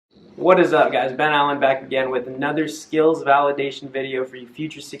What is up, guys? Ben Allen back again with another skills validation video for you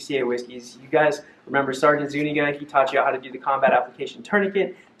future 68 whiskeys. You guys remember Sergeant Zuniga? He taught you how to do the combat application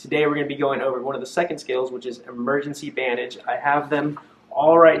tourniquet. Today we're going to be going over one of the second skills, which is emergency bandage. I have them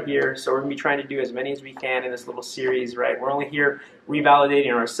all right here, so we're going to be trying to do as many as we can in this little series, right? We're only here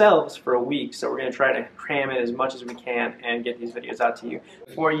revalidating ourselves for a week, so we're going to try to cram in as much as we can and get these videos out to you.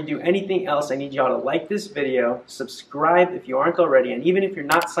 Before you do anything else, I need y'all to like this video, subscribe if you aren't already, and even if you're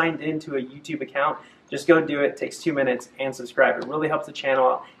not signed into a YouTube account, just go do it. It takes 2 minutes, and subscribe. It really helps the channel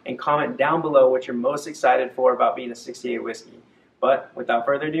out, and comment down below what you're most excited for about being a 68 whiskey. But without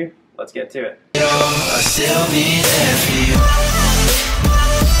further ado, let's get to it.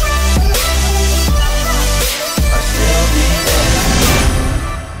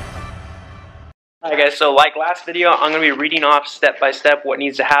 Alright guys, so like last video, I'm going to be reading off step by step what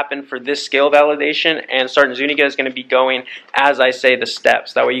needs to happen for this skill validation, and Sergeant Zuniga is going to be going as I say the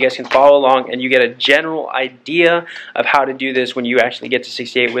steps. That way you guys can follow along and you get a general idea of how to do this when you actually get to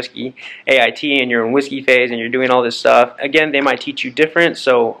 68 whiskey AIT and you're in whiskey phase and you're doing all this stuff. Again, they might teach you different,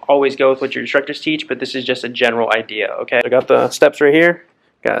 so always go with what your instructors teach, but this is just a general idea, okay? I got the steps right here.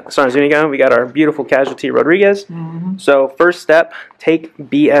 Got Sergeant Zuniga, we got our beautiful casualty Rodriguez. So first step, take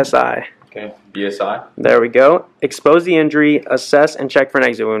BSI. Okay, BSI. There we go. Expose the injury, assess, and check for an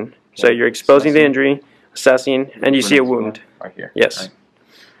exit wound. Okay. So you're exposing the injury, assessing, and you see a wound. Right here. Yes.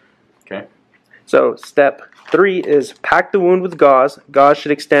 Right. Okay. So step 3 is pack the wound with gauze. Gauze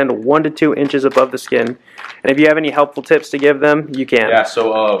should extend 1 to 2 inches above the skin. And if you have any helpful tips to give them, you can. Yeah,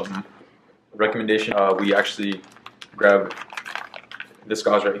 so recommendation, we actually grab this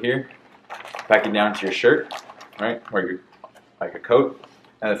gauze right here, pack it down to your shirt, right, or your, like a coat.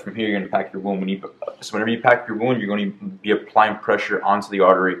 And then from here, you're going to pack your wound. So whenever you pack your wound, you're going to be applying pressure onto the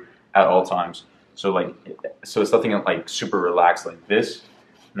artery at all times. So it's nothing like super relaxed like this.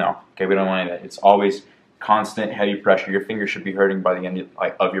 No, okay, we don't want any of that. It's always constant, heavy pressure. Your fingers should be hurting by the end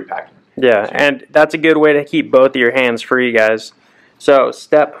of your packing. Yeah, and that's a good way to keep both of your hands free, guys. So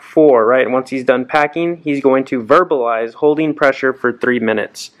step 4, right? Once he's done packing, he's going to verbalize holding pressure for 3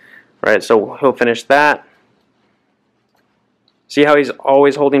 minutes, right? So he'll finish that. See how he's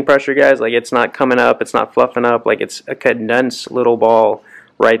always holding pressure, guys? Like it's not coming up, it's not fluffing up, like it's a condensed little ball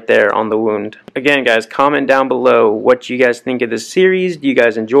right there on the wound. Again, guys, comment down below what you guys think of this series. Do you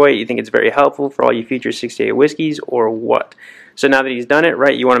guys enjoy it? You think it's very helpful for all you future 68 whiskeys or what? So now that he's done it,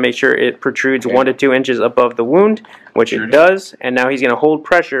 right, you want to make sure it protrudes 1 to 2 inches above the wound, which it does, and now he's going to hold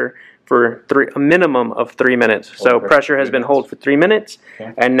pressure for a minimum of 3 minutes. So pressure has been held for 3 minutes,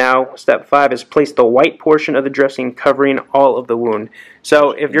 and now step 5 is place the white portion of the dressing covering all of the wound.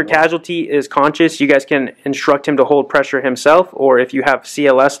 So if your casualty is conscious, you guys can instruct him to hold pressure himself, or if you have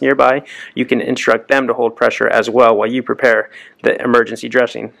CLS nearby, you can instruct them to hold pressure as well while you prepare the emergency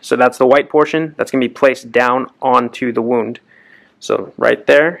dressing. So that's the white portion that's going to be placed down onto the wound. So right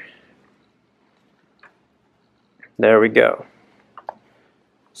there. There we go.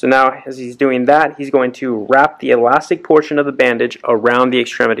 So now, as he's doing that, he's going to wrap the elastic portion of the bandage around the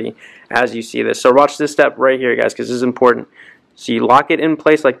extremity as you see this. So watch this step right here, guys, because this is important. So you lock it in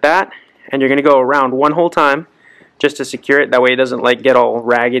place like that, and you're going to go around one whole time just to secure it. That way it doesn't like get all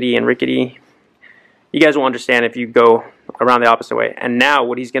raggedy and rickety. You guys will understand if you go around the opposite way. And now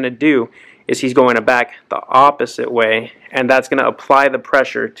what he's going to do is he's going to back the opposite way, and that's going to apply the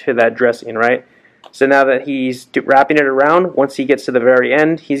pressure to that dressing, right? So now that he's wrapping it around, once he gets to the very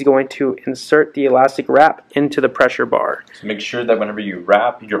end, he's going to insert the elastic wrap into the pressure bar. So make sure that whenever you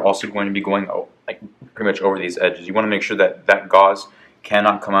wrap, you're also going to be going like pretty much over these edges. You want to make sure that that gauze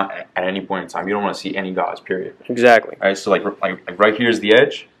cannot come out at any point in time. You don't want to see any gauze, period. Exactly. All right, so like right here is the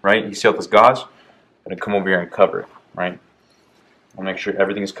edge, right? You see all this gauze? I'm going to come over here and cover it, right? I'll make sure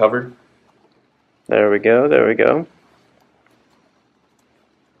everything is covered. There we go, there we go.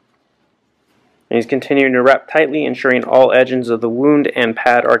 And he's continuing to wrap tightly, ensuring all edges of the wound and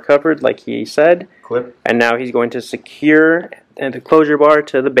pad are covered, like he said. Clip. And now he's going to secure the closure bar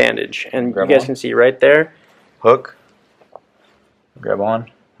to the bandage. And you guys can see right there. Hook. Grab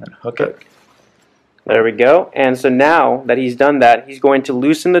on and hook it. There we go. And so now that he's done that, he's going to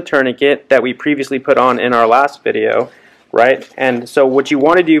loosen the tourniquet that we previously put on in our last video. Right? And so what you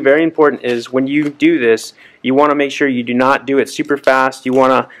want to do, very important, is when you do this, you want to make sure you do not do it super fast. You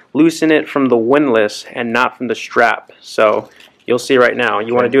want to loosen it from the windlass and not from the strap. So you'll see right now.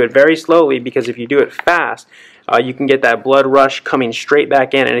 You want to do it very slowly, because if you do it fast, you can get that blood rush coming straight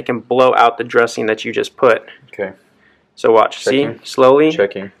back in, and it can blow out the dressing that you just put. Okay. So watch. Checking. See? Slowly.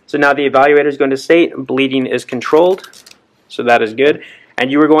 Checking. So now the evaluator is going to state bleeding is controlled. So that is good.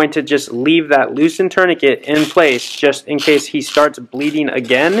 And you are going to just leave that loosened tourniquet in place just in case he starts bleeding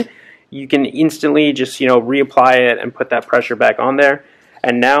again. you can instantly just, you know, reapply it and put that pressure back on there.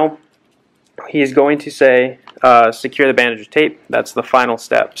 And now he's going to say secure the bandage with tape. That's the final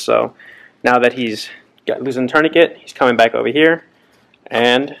step. So now that he's got loosened the tourniquet, he's coming back over here,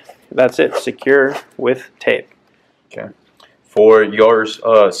 and that's it. Secure with tape. Okay. For your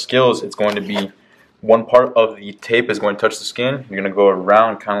skills, it's going to be one part of the tape is going to touch the skin. You're going to go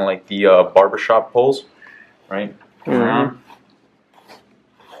around kind of like the barbershop pulls, right? Around.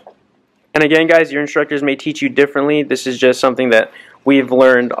 And again, guys, your instructors may teach you differently. This is just something that we've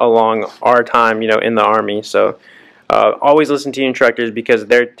learned along our time, you know, in the Army. So always listen to your instructors because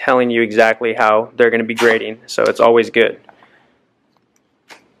they're telling you exactly how they're going to be grading. So it's always good.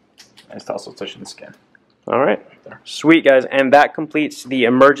 And it's also touching the skin. All right. Sweet, guys. And that completes the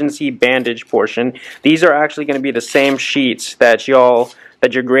emergency bandage portion. These are actually going to be the same sheets that your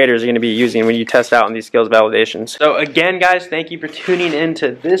graders are going to be using when you test out on these skills validations. So again, guys, thank you for tuning in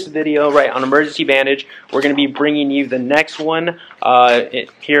to this video right on emergency bandage. We're going to be bringing you the next one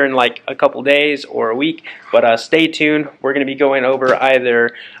here in like a couple days or a week, but stay tuned. We're going to be going over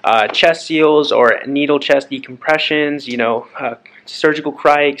either chest seals or needle chest decompressions, you know, surgical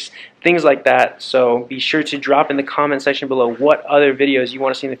crikes, things like that. So be sure to drop in the comment section below what other videos you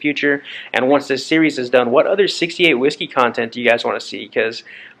want to see in the future, and once this series is done, what other 68 whiskey content do you guys want to see, because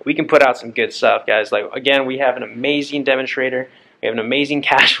we can put out some good stuff, guys. Like, again, we have an amazing demonstrator, we have an amazing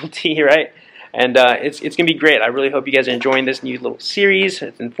casualty, right? And it's going to be great. I really hope you guys are enjoying this new little series.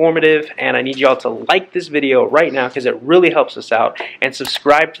 It's informative, and I need you all to like this video right now because it really helps us out, and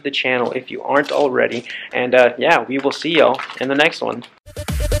subscribe to the channel if you aren't already. And yeah, we will see y'all in the next one.